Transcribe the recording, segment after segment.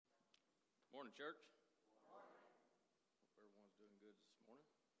Morning, church. Morning. Hope everyone's doing good this morning.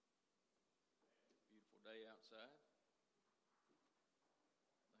 Beautiful day outside.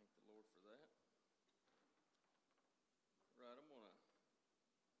 Thank the Lord for that. Right, I'm going to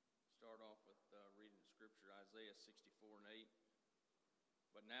start off with reading the scripture, Isaiah 64 and 8.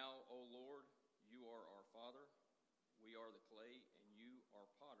 But now, O Lord, you are our Father. We are the clay, and you are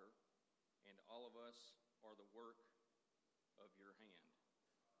potter, and all of us are the work of your hand.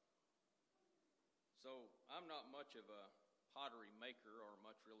 So I'm not much of a pottery maker or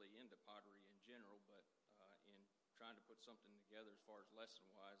much really into pottery in general, but in trying to put something together as far as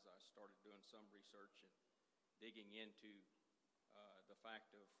lesson-wise, I started doing some research and digging into the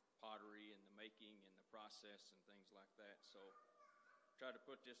fact of pottery and the making and the process and things like that. So try to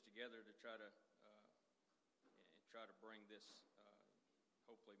put this together to try to bring this,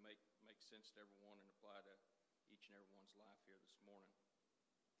 hopefully make sense to everyone and apply to each and everyone's life here this morning.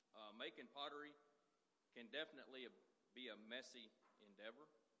 Making pottery can definitely be a messy endeavor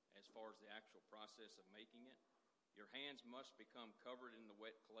as far as the actual process of making it. Your hands must become covered in the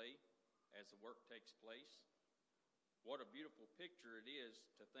wet clay as the work takes place. What a beautiful picture it is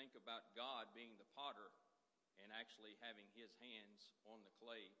to think about God being the potter and actually having his hands on the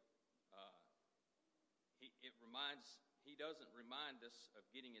clay. He doesn't remind us of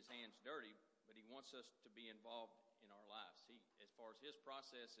getting his hands dirty, but he wants us to be involved in our lives. As far as his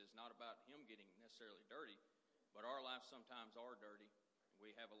process, is not about him getting necessarily dirty, but our lives sometimes are dirty.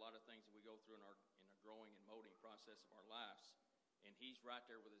 We have a lot of things that we go through in a growing and molding process of our lives, and he's right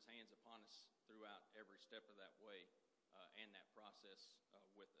there with his hands upon us throughout every step of that way and that process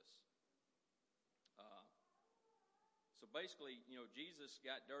with us. So basically, Jesus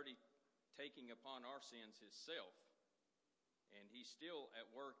got dirty taking upon our sins himself, and he's still at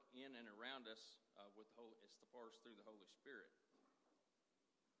work in and around us with as far as through the Holy Spirit.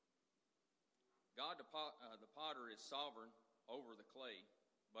 God, the potter, is sovereign over the clay,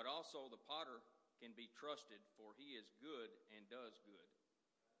 but also the potter can be trusted, for he is good and does good.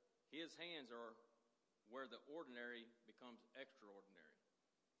 His hands are where the ordinary becomes extraordinary.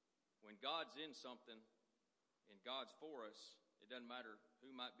 When God's in something and God's for us, it doesn't matter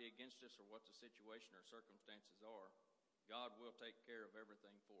who might be against us or what the situation or circumstances are. God will take care of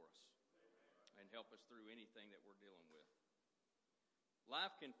everything for us and help us through anything that we're dealing with.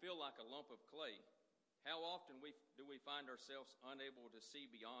 Life can feel like a lump of clay. How often do we find ourselves unable to see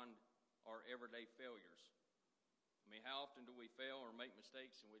beyond our everyday failures? I mean, how often do we fail or make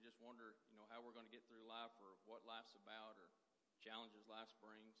mistakes and we just wonder, how we're going to get through life or what life's about or challenges life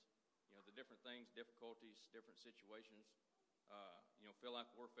brings? The different things, difficulties, different situations, feel like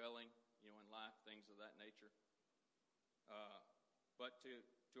we're failing, in life, things of that nature. But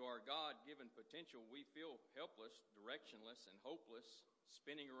to our God-given potential, we feel helpless, directionless, and hopeless,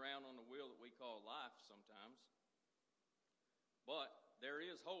 spinning around on the wheel that we call life sometimes. But there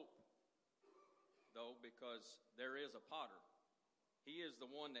is hope, though, because there is a potter. He is the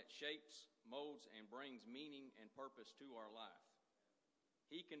one that shapes, molds, and brings meaning and purpose to our life.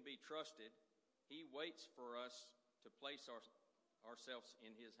 He can be trusted. He waits for us to place ourselves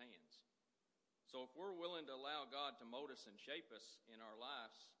in his hands. So if we're willing to allow God to mold us and shape us in our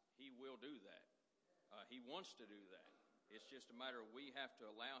lives, he will do that. He wants to do that. It's just a matter of we have to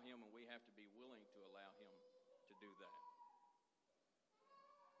allow him, and we have to be willing to allow him to do that.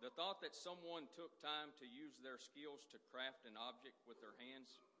 The thought that someone took time to use their skills to craft an object with their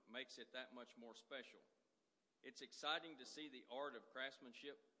hands makes it that much more special. It's exciting to see the art of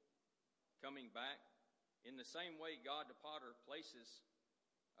craftsmanship coming back. In the same way, God the potter places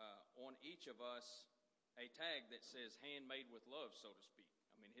on each of us a tag that says handmade with love, so to speak.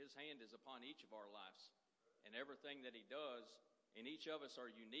 I mean, his hand is upon each of our lives and everything that he does, and each of us are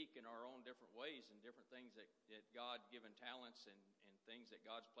unique in our own different ways and different things that God-given talents and things that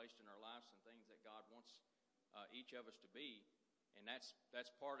God's placed in our lives and things that God wants each of us to be. And that's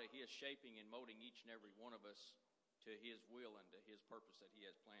part of his shaping and molding each and every one of us to his will and to his purpose that he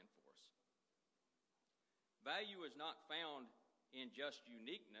has planned for us. Value is not found in just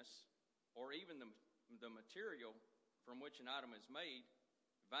uniqueness or even the material from which an item is made.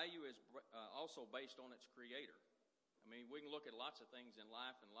 Value is also based on its creator. I mean, we can look at lots of things in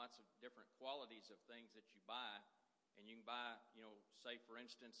life and lots of different qualities of things that you buy, and you can buy, say for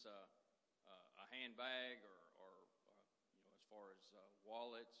instance, a handbag or as far as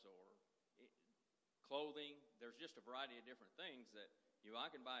wallets or clothing. There's just a variety of different things that I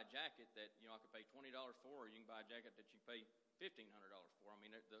can buy a jacket that I could pay $20 for, or you can buy a jacket that you pay $1,500 for. I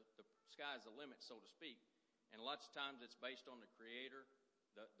mean, the sky's the limit, so to speak. And lots of times it's based on the creator,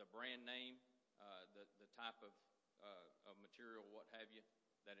 the brand name, the type of material, what have you,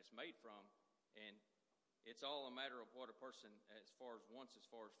 that it's made from. And it's all a matter of what a person wants as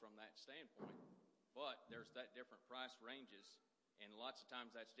far as from that standpoint. But there's that different price ranges, and lots of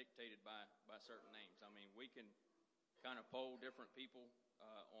times that's dictated by certain names. I mean, we can kind of poll different people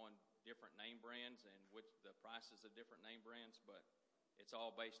on different name brands and which the prices of different name brands, but it's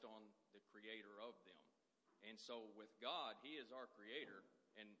all based on the creator of them. And so with God, He is our creator,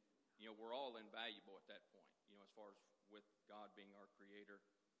 and we're all invaluable at that point, as far as with God being our creator.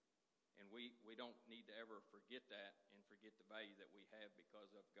 And we don't need to ever forget that and forget the value that we have because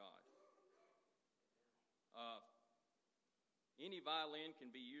of God. Any violin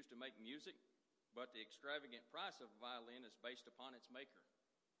can be used to make music, but the extravagant price of a violin is based upon its maker.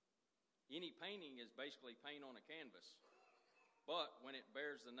 Any painting is basically paint on a canvas, but when it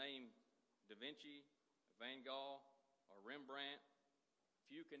bears the name Da Vinci, Van Gogh, or Rembrandt,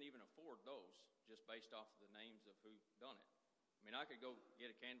 few can even afford those just based off of the names of who done it. I mean, I could go get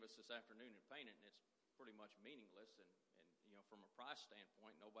a canvas this afternoon and paint it, and it's pretty much meaningless. And from a price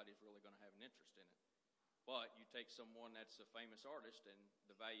standpoint, nobody's really going to have an interest in it. But you take someone that's a famous artist, and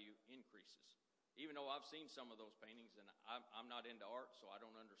the value increases. Even though I've seen some of those paintings, and I'm not into art, so I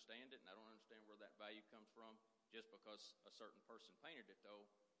don't understand it, and I don't understand where that value comes from. Just because a certain person painted it, though,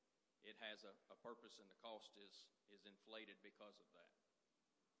 it has a purpose, and the cost is inflated because of that.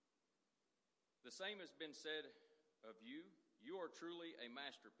 The same has been said of you. You are truly a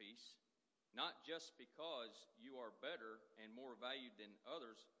masterpiece, not just because you are better and more valued than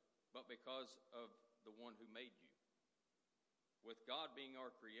others, but because of the one who made you. With God being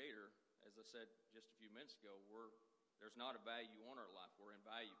our creator, as I said just a few minutes ago, there's not a value on our life. We're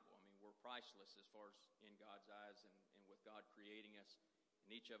invaluable. I mean, we're priceless as far as in God's eyes, and with God creating us,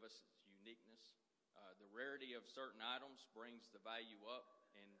 and each of us is uniqueness. The rarity of certain items brings the value up.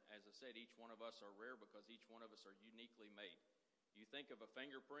 And as I said, each one of us are rare because each one of us are uniquely made. You think of a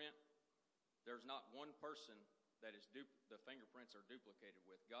fingerprint, there's not one person that the fingerprints are duplicated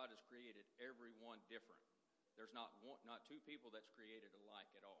with. God has created every one different. There's not two people that's created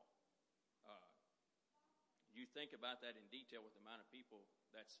alike at all. You think about that in detail with the amount of people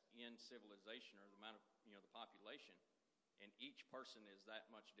that's in civilization, or the amount of the population, and each person is that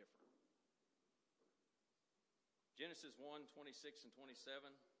much different. Genesis 1:26 and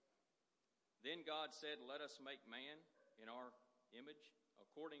 27. Then God said, "Let us make man in our image,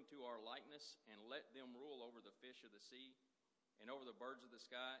 according to our likeness, and let them rule over the fish of the sea, and over the birds of the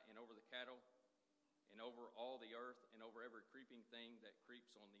sky, and over the cattle, and over all the earth, and over every creeping thing that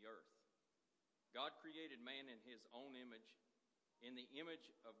creeps on the earth." God created man in His own image. In the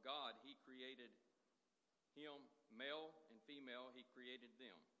image of God, He created him, male and female, He created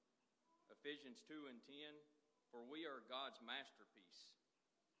them. Ephesians 2:10. For we are God's masterpiece.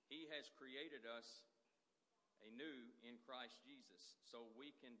 He has created us anew in Christ Jesus, so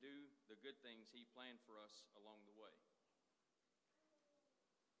we can do the good things He planned for us along the way.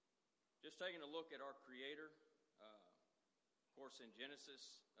 Just taking a look at our Creator, of course in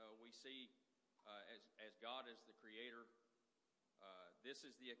Genesis we see as God as the Creator. This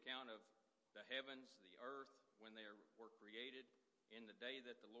is the account of the heavens, the earth, when they were created, in the day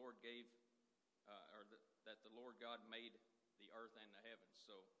that the Lord gave, that the Lord God made the earth and the heavens.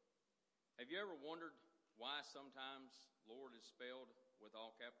 So, have you ever wondered why sometimes Lord is spelled with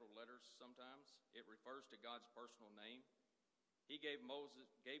all capital letters? Sometimes it refers to God's personal name. He gave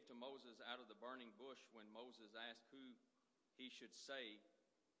to Moses out of the burning bush when Moses asked who he should say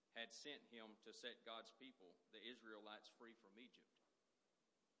had sent him to set God's people, the Israelites, free from Egypt.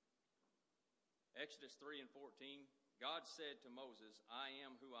 Exodus 3:14, God said to Moses, "I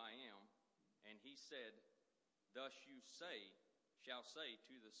am who I am," and He said, "Thus you shall say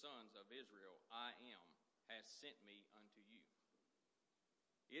to the sons of Israel, I am, has sent me unto you."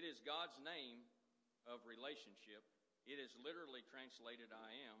 It is God's name of relationship. It is literally translated,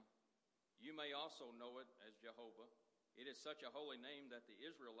 "I am." You may also know it as Jehovah. It is such a holy name that the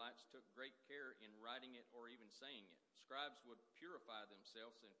Israelites took great care in writing it or even saying it. Scribes would purify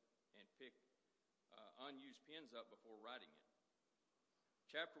themselves and pick unused pens up before writing it.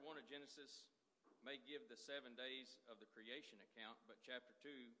 Chapter 1 of Genesis may give the 7 days of the creation account, but chapter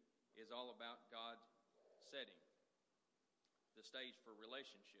 2 is all about God setting the stage for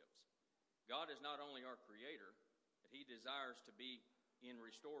relationships. God is not only our Creator, but He desires to be in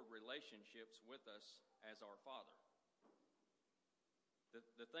restored relationships with us as our Father.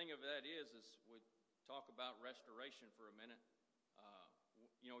 The thing of that is we talk about restoration for a minute.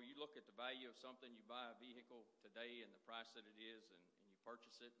 You look at the value of something, you buy a vehicle today and the price that it is, and you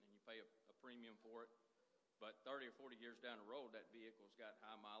purchase it and you pay a premium for it. But 30 or 40 years down the road, that vehicle's got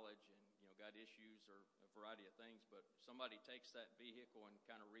high mileage and got issues or a variety of things. But somebody takes that vehicle and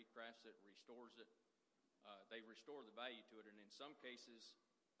kind of recrafts it, restores it. They restore the value to it, and in some cases,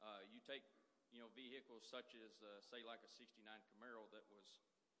 you take vehicles such as say like a '69 Camaro that was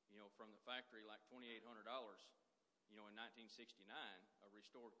from the factory like $2,800 in 1969. A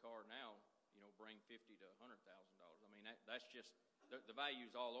restored car now bring $50,000 to $100,000. I mean that's just the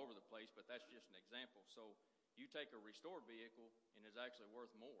value's all over the place, but that's just an example. So you take a restored vehicle and it's actually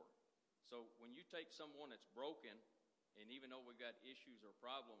worth more. So when you take someone that's broken, and even though we've got issues or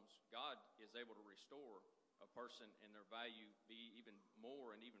problems, God is able to restore a person and their value be even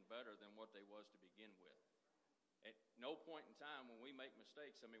more and even better than what they was to begin with. At no point in time when we make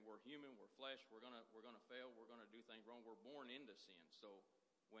mistakes, I mean, we're human, we're flesh, we're gonna fail, we're gonna do things wrong. We're born into sin. So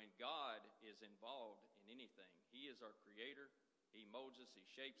when God is involved in anything, He is our creator. He molds us, He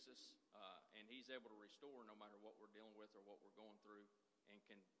shapes us, and He's able to restore no matter what we're dealing with or what we're going through, and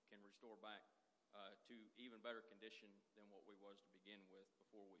can restore back to even better condition than what we was to begin with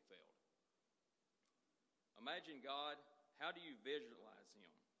before we failed. Imagine God. How do you visualize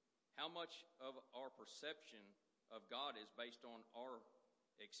Him? How much of our perception of God is based on our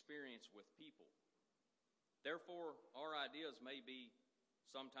experience with people? Therefore, our ideas may be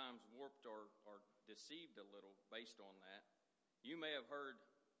sometimes warped or deceived a little based on that. You may have heard,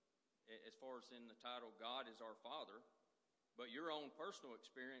 as far as in the title, God is our Father, but your own personal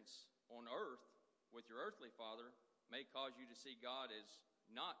experience on earth with your earthly father may cause you to see God as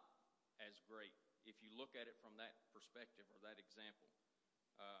not as great if you look at it from that perspective or that example.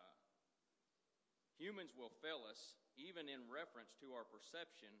 Humans will fail us even in reference to our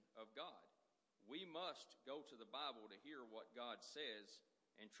perception of God. We must go to the Bible to hear what God says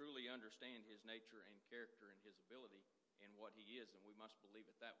and truly understand His nature and character and His ability and what He is, and we must believe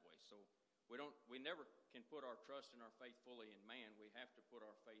it that way. So we never can put our trust and our faith fully in man. We have to put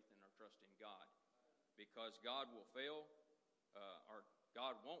our faith and our trust in God, because God will fail, or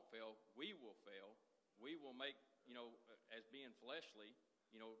God won't fail. We will fail. We will make, as being fleshly,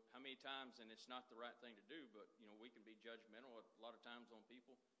 how many times, and it's not the right thing to do, but, we can be judgmental a lot of times on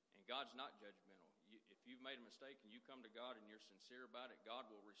people, and God's not judgmental. If you've made a mistake and you come to God and you're sincere about it, God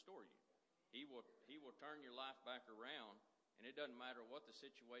will restore you. He will turn your life back around, and it doesn't matter what the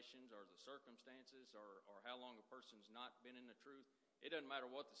situations or the circumstances or how long a person's not been in the truth. It doesn't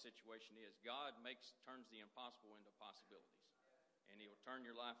matter what the situation is. God turns the impossible into possibilities, and He'll turn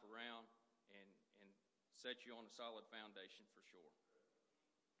your life around and set you on a solid foundation for sure.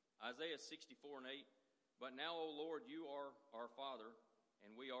 Isaiah 64:8, but now, O Lord, you are our Father,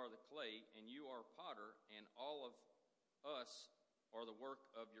 and we are the clay, and you are potter, and all of us are the work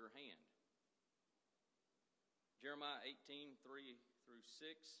of your hand. Jeremiah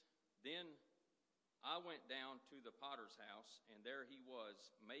 18:3-6, then I went down to the potter's house, and there he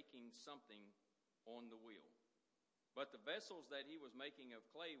was making something on the wheel. But the vessels that he was making of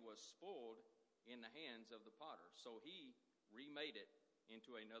clay was spoiled in the hands of the potter, so he remade it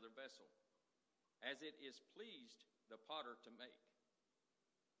into another vessel, as it is pleased the potter to make.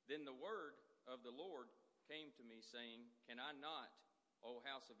 Then the word of the Lord came to me, saying, can I not, O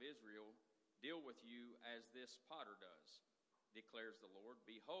house of Israel, deal with you as this potter does, declares the Lord.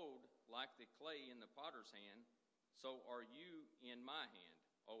 Behold, like the clay in the potter's hand, so are you in my hand,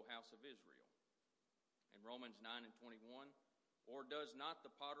 O house of Israel. And Romans 9:21, or does not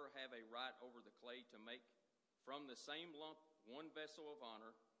the potter have a right over the clay to make from the same lump one vessel of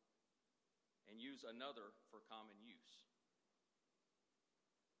honor and use another for common use?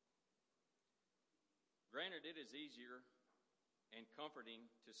 Granted, it is easier and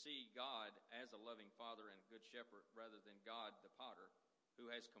comforting to see God as a loving Father and good shepherd rather than God the potter, who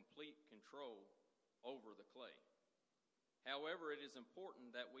has complete control over the clay. However, it is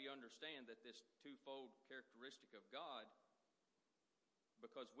important that we understand that this twofold characteristic of God,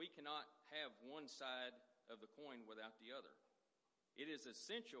 because we cannot have one side of the coin without the other. It is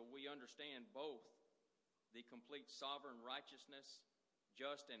essential we understand both the complete sovereign righteousness,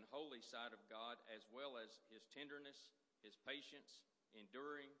 just and holy side of God, as well as His tenderness, His patience,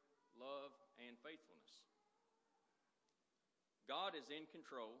 enduring, love, and faithfulness. God is in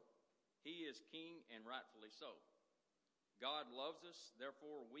control. He is king, and rightfully so. God loves us,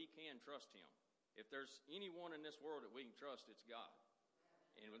 therefore we can trust Him. If there's anyone in this world that we can trust, it's God.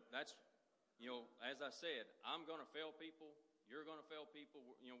 And that's, as I said, I'm going to fail people. You're going to fail people.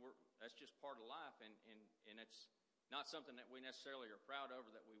 That's just part of life, and it's not something that we necessarily are proud of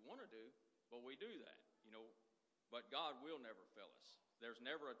or that we want to do, but we do that, But God will never fail us. There's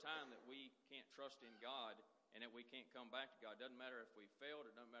never a time that we can't trust in God and that we can't come back to God. It doesn't matter if we failed.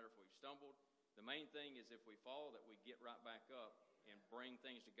 It doesn't matter if we've stumbled. The main thing is if we fall, that we get right back up and bring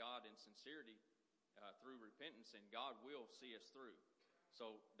things to God in sincerity through repentance, and God will see us through.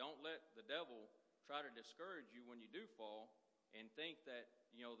 So don't let the devil try to discourage you when you do fall and think that,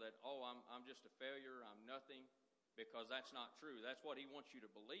 that, oh, I'm just a failure, I'm nothing, because that's not true. That's what he wants you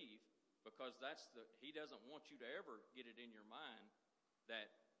to believe, because he doesn't want you to ever get it in your mind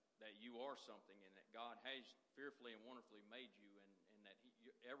that you are something and that God has fearfully and wonderfully made you, and that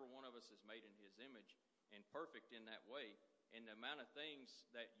every one of us is made in his image and perfect in that way. And the amount of things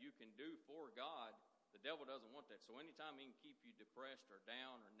that you can do for God, the devil doesn't want that. So anytime he can keep you depressed or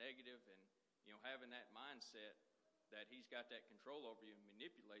down or negative and, having that mindset that he's got that control over you and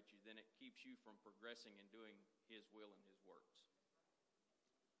manipulate you, then it keeps you from progressing and doing his will and his works.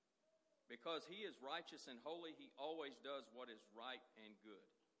 Because he is righteous and holy, he always does what is right and good.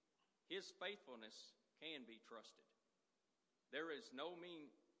 His faithfulness can be trusted. There is no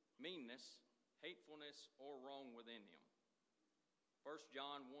meanness, hatefulness, or wrong within him. 1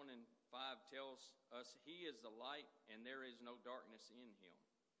 John 1 and 5 tells us he is the light and there is no darkness in him.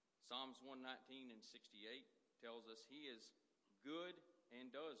 Psalms 119 and 68 tells us he is good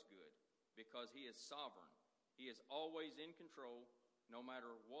and does good because he is sovereign. He is always in control no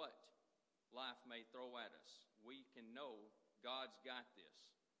matter what life may throw at us. We can know God's got this.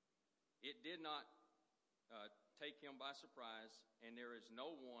 It did not take him by surprise, and there is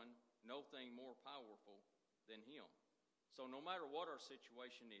no thing more powerful than him. So no matter what our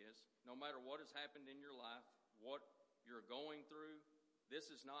situation is, no matter what has happened in your life, what you're going through, this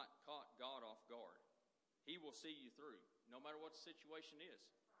has not caught God off guard. He will see you through, no matter what the situation is.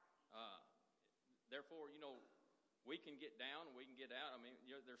 Therefore, we can get down and we can get out. I mean,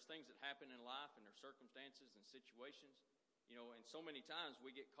 there's things that happen in life and there's circumstances and situations, and so many times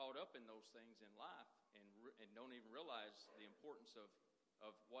we get caught up in those things in life and don't even realize the importance of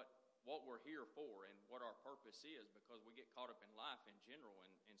what we're here for and what our purpose is, because we get caught up in life in general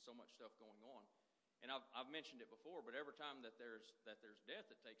and so much stuff going on. And I've mentioned it before, but every time that there's death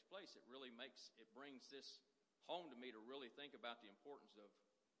that takes place, it brings this home to me to really think about the importance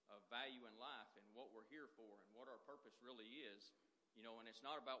of value in life and what we're here for and what our purpose really is. And it's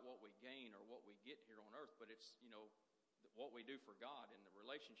not about what we gain or what we get here on earth, but it's, what we do for God and the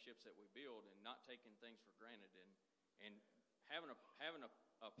relationships that we build and not taking things for granted. And having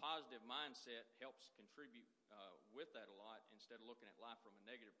a positive mindset helps contribute with that a lot instead of looking at life from a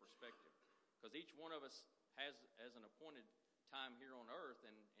negative perspective. Because each one of us has an appointed time here on earth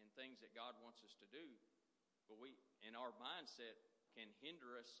and things that God wants us to do. But our mindset can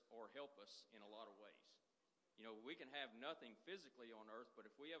hinder us or help us in a lot of ways. We can have nothing physically on earth, but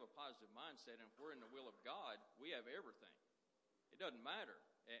if we have a positive mindset and if we're in the will of God, we have everything. It doesn't matter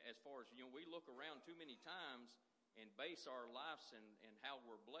as far as, we look around too many times and base our lives and how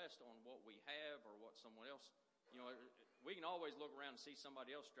we're blessed on what we have or what someone else, we can always look around and see somebody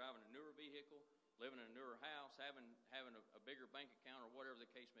else driving a newer vehicle, living in a newer house, having a bigger bank account or whatever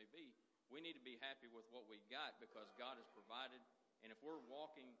the case may be. We need to be happy with what we got because God has provided. And if we're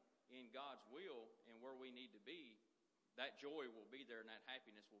walking in God's will and where we need to be, that joy will be there and that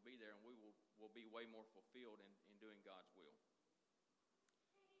happiness will be there, and we will be way more fulfilled in doing God's will.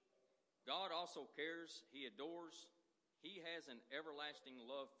 God also cares. He adores. He has an everlasting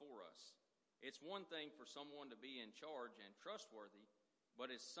love for us. It's one thing for someone to be in charge and trustworthy, but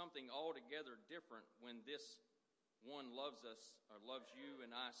it's something altogether different when this one loves us or loves you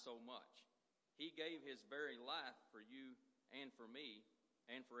and I so much. He gave his very life for you and for me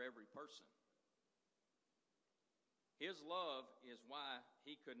and for every person. His love is why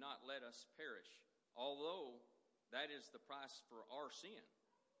he could not let us perish, although that is the price for our sin.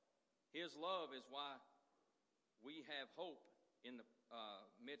 His love is why we have hope in the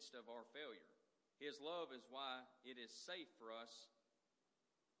midst of our failure. His love is why it is safe for us,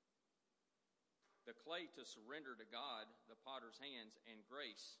 the clay, to surrender to God, the potter's hands, and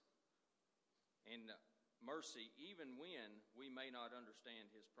grace and mercy, even when we may not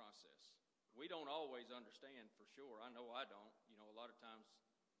understand his process. We don't always understand for sure. I know I don't. A lot of times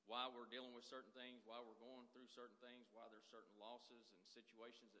why we're dealing with certain things, why we're going through certain things, why there's certain losses and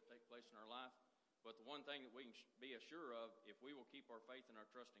situations that take place in our life. But the one thing that we can be assured of, if we will keep our faith and our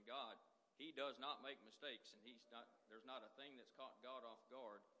trust in God, he does not make mistakes, and there's not a thing that's caught God off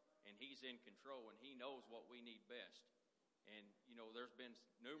guard, and he's in control, and he knows what we need best. And, there's been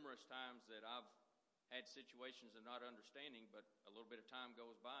numerous times that I've had situations of not understanding, but a little bit of time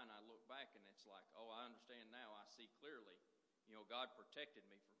goes by, and I look back, and it's like, oh, I understand now. I see clearly. God protected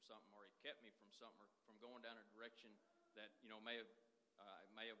me from something, or he kept me from something, or from going down a direction that, may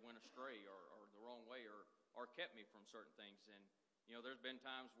have went astray or the wrong way, or kept me from certain things. And, there's been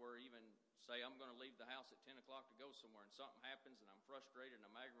times where even say I'm going to leave the house at 10 o'clock to go somewhere, and something happens, and I'm frustrated, and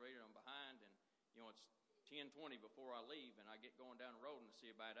I'm aggravated, I'm behind, and, it's 10:20 before I leave, and I get going down the road and I see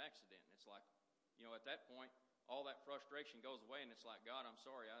a bad accident. And it's like, at that point, all that frustration goes away, and it's like, God, I'm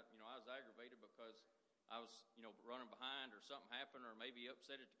sorry. I was aggravated because I was, running behind or something happened, or maybe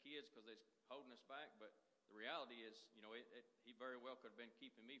upset at the kids because they're holding us back. But the reality is, he very well could have been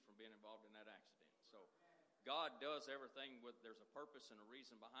keeping me from being involved in that accident. So God does everything there's a purpose and a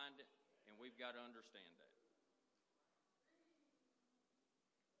reason behind it, and we've got to understand that.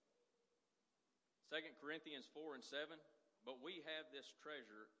 2 Corinthians 4:7, but we have this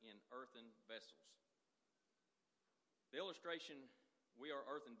treasure in earthen vessels. The illustration, we are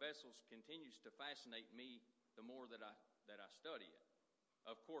earthen vessels, continues to fascinate me the more that I study it.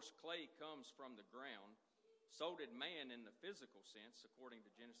 Of course, clay comes from the ground. So did man in the physical sense, according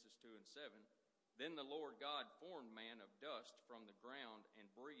to Genesis 2:7. Then the Lord God formed man of dust from the ground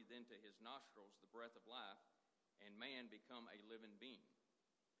and breathed into his nostrils the breath of life, and man become a living being.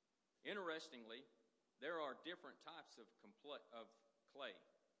 Interestingly, there are different types of clay.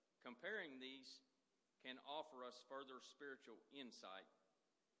 Comparing these can offer us further spiritual insight.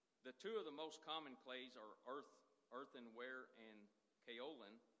 The two of the most common clays are earthenware and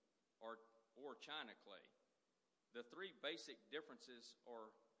kaolin, or china clay. The three basic differences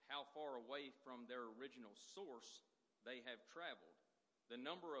are how far away from their original source they have traveled, the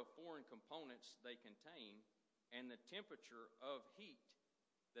number of foreign components they contain, and the temperature of heat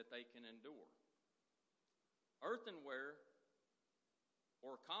that they can endure. Earthenware,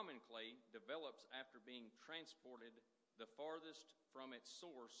 or common clay, develops after being transported the farthest from its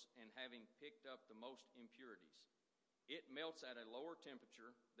source and having picked up the most impurities. It melts at a lower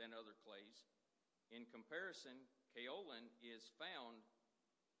temperature than other clays. In comparison, kaolin is found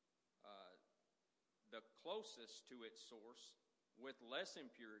the closest to its source with less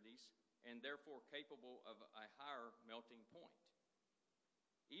impurities and therefore capable of a higher melting point.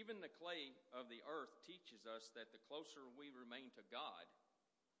 Even the clay of the earth teaches us that the closer we remain to God,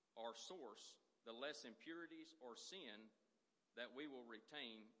 our source, the less impurities or sin that we will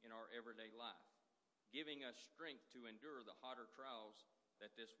retain in our everyday life, giving us strength to endure the hotter trials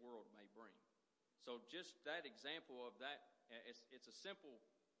that this world may bring. So just that example of that, it's a simple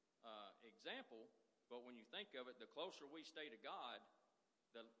example, but when you think of it, the closer we stay to God,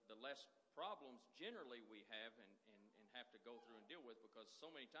 the less problems generally we have and have to go through and deal with, because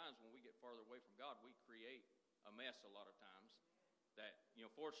so many times when we get farther away from God, we create a mess a lot of times that,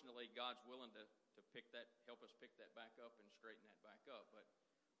 fortunately God's willing to help us pick that back up and straighten that back up. But,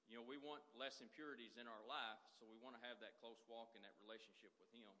 we want less impurities in our life, so we want to have that close walk and that relationship with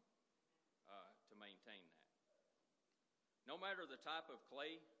Him to maintain that. No matter the type of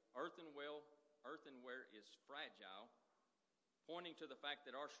clay, earthenware is fragile, pointing to the fact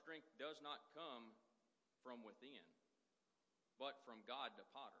that our strength does not come from within, but from God the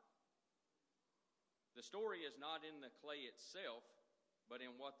potter. The story is not in the clay itself, but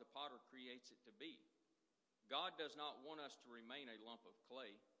in what the potter creates it to be. God does not want us to remain a lump of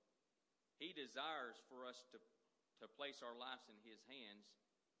clay. He desires for us to place our lives in His hands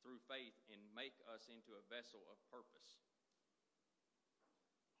through faith and make us into a vessel of purpose.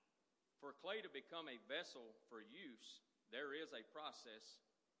 For clay to become a vessel for use, there is a process.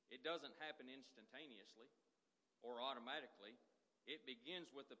 It doesn't happen instantaneously or automatically. It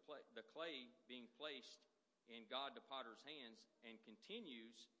begins with the clay being placed in God the potter's hands and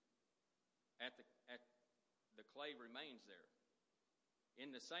continues at the clay remains there.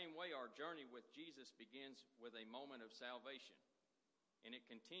 In the same way, our journey with Jesus begins with a moment of salvation, and it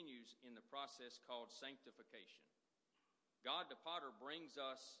continues in the process called sanctification. God the potter brings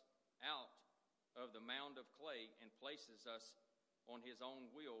us out of the mound of clay and places us on His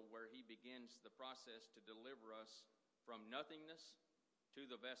own wheel, where He begins the process to deliver us from nothingness to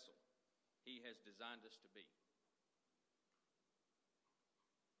the vessel He has designed us to be.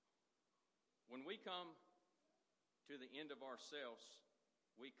 When we come to the end of ourselves,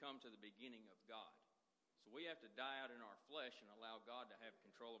 we come to the beginning of God. So we have to die out in our flesh and allow God to have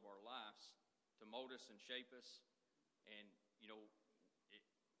control of our lives, to mold us and shape us. And,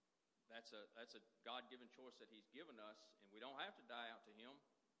 that's a God-given choice that He's given us, and we don't have to die out to Him,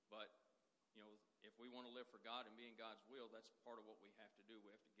 but if we want to live for God and be in God's will, that's part of what we have to do.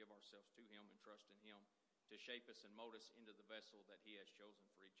 We have to give ourselves to Him and trust in Him to shape us and mold us into the vessel that He has chosen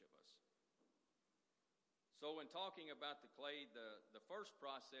for each of us. So in talking about the clay, the first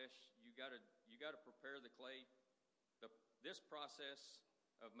process, you got to prepare the clay. This process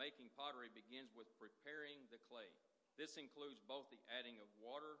of making pottery begins with preparing the clay. This includes both the adding of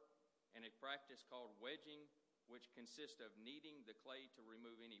water and a practice called wedging, which consists of kneading the clay to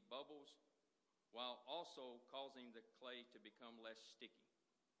remove any bubbles, while also causing the clay to become less sticky.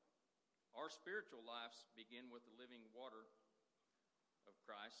 Our spiritual lives begin with the living water of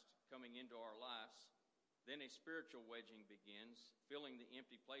Christ coming into our lives. Then a spiritual wedging begins, filling the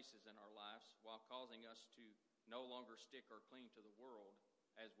empty places in our lives while causing us to no longer stick or cling to the world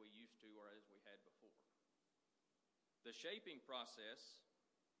as we used to or as we had before. The shaping process,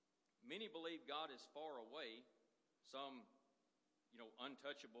 many believe God is far away, some,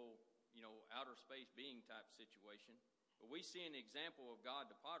 untouchable, outer space being type situation. But we see an example of God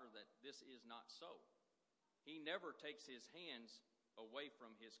the potter that this is not so. He never takes his hands away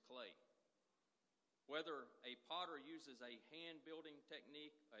from his clay. Whether a potter uses a hand-building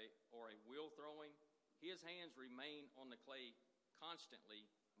technique or a wheel throwing, his hands remain on the clay constantly,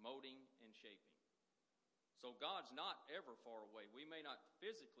 molding and shaping. So God's not ever far away. We may not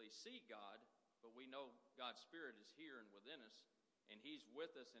physically see God, but we know God's Spirit is here and within us, and he's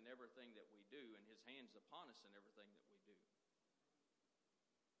with us in everything that we do, and his hand's upon us in everything that we do.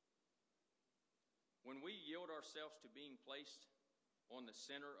 When we yield ourselves to being placed on the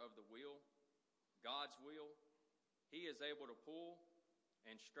center of the wheel, God's wheel, he is able to pull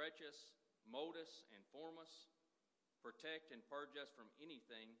and stretch us, mold us and form us, protect and purge us from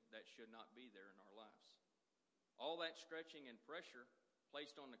anything that should not be there in our lives. All that stretching and pressure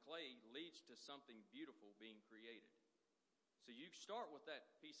placed on the clay leads to something beautiful being created. So you start with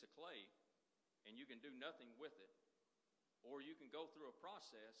that piece of clay and you can do nothing with it, or you can go through a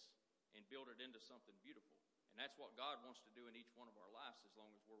process and build it into something beautiful. And that's what God wants to do in each one of our lives as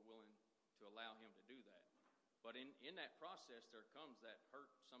long as we're willing to allow him to do that. But in that process, there comes that hurt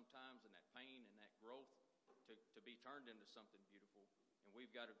sometimes and that pain and that growth to be turned into something beautiful. And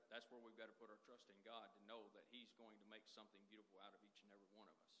that's where we've got to put our trust in God to know that he's going to make something beautiful out of each and every one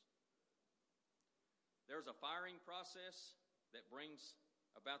of us. There's a firing process that brings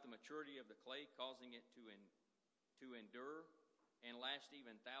about the maturity of the clay, causing it to endure and last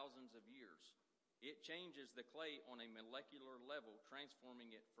even thousands of years. It changes the clay on a molecular level,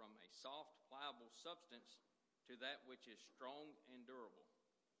 transforming it from a soft, pliable substance to that which is strong and durable.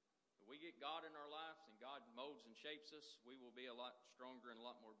 If we get God in our lives and God molds and shapes us, we will be a lot stronger and a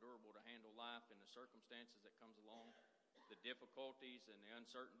lot more durable to handle life and the circumstances that comes along, the difficulties and the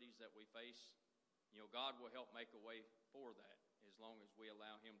uncertainties that we face. God will help make a way for that as long as we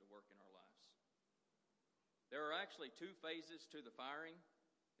allow him to work in our lives. There are actually two phases to the firing.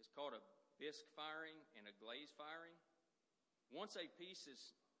 It's called a bisque firing and a glaze firing. Once a piece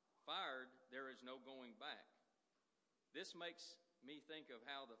is fired, there is no going back. This makes me think of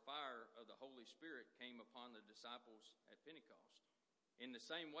how the fire of the Holy Spirit came upon the disciples at Pentecost. In the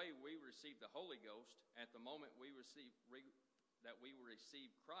same way we receive the Holy Ghost at the moment we receive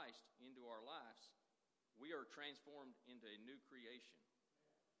Christ into our lives, we are transformed into a new creation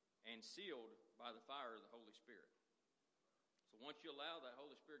and sealed by the fire of the Holy Spirit. So once you allow that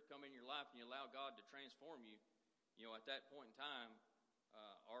Holy Spirit to come in your life and you allow God to transform you, at that point in time,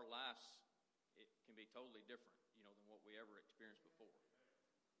 our lives, it can be totally different, than what we ever experienced before.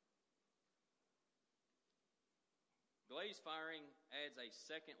 Glaze firing adds a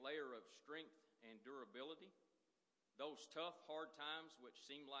second layer of strength and durability. Those tough, hard times which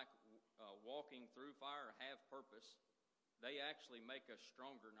seem like walking through fire have purpose, they actually make us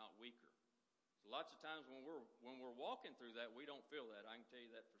stronger, not weaker. So lots of times when we're walking through that, we don't feel that. I can tell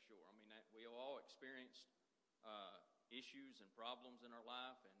you that for sure. I mean, we all experienced issues and problems in our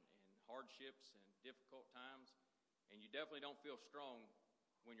life and hardships and difficult times, and you definitely don't feel strong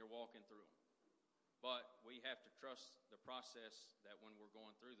when you're walking through them. But we have to trust the process that when we're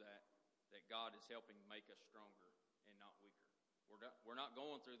going through that God is helping make us stronger and not weaker. We're not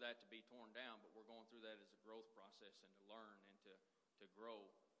going through that to be torn down, but we're going through that as a growth process and to learn and to grow.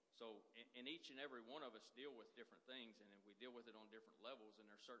 So in each and every one of us deal with different things, and we deal with it on different levels, and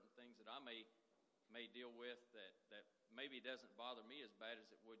there's certain things that I may deal with that maybe doesn't bother me as bad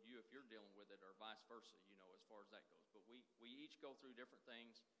as it would you if you're dealing with it, or vice versa, as far as that goes. But we each go through different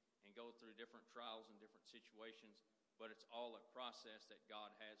things and go through different trials and different situations, but it's all a process that God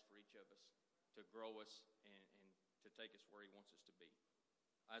has for each of us to grow us and to take us where he wants us to be.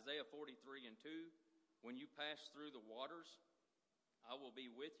 Isaiah 43:2, when you pass through the waters, I will be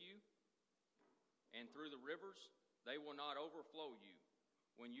with you, and through the rivers, they will not overflow you.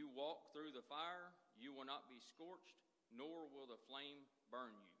 When you walk through the fire, you will not be scorched, nor will the flame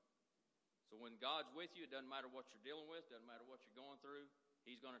burn you. So when God's with you, it doesn't matter what you're dealing with, doesn't matter what you're going through.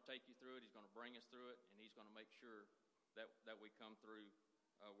 He's going to take you through it. He's going to bring us through it, and he's going to make sure that we come through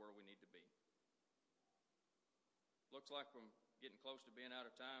where we need to be. Looks like I'm getting close to being out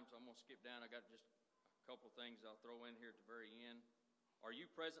of time, so I'm going to skip down. I got just a couple things I'll throw in here at the very end. Are you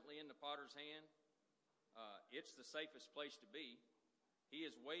presently in the potter's hand? It's the safest place to be. He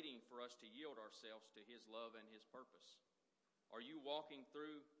is waiting for us to yield ourselves to His love and His purpose. Are you walking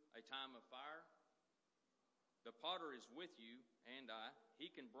through a time of fire? The potter is with you and I. He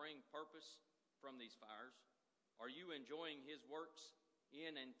can bring purpose from these fires. Are you enjoying His works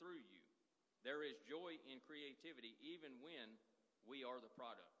in and through you? There is joy in creativity even when we are the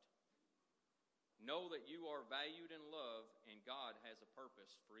product. Know that you are valued and loved, and God has a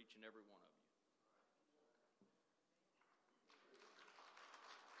purpose for each and every one of you.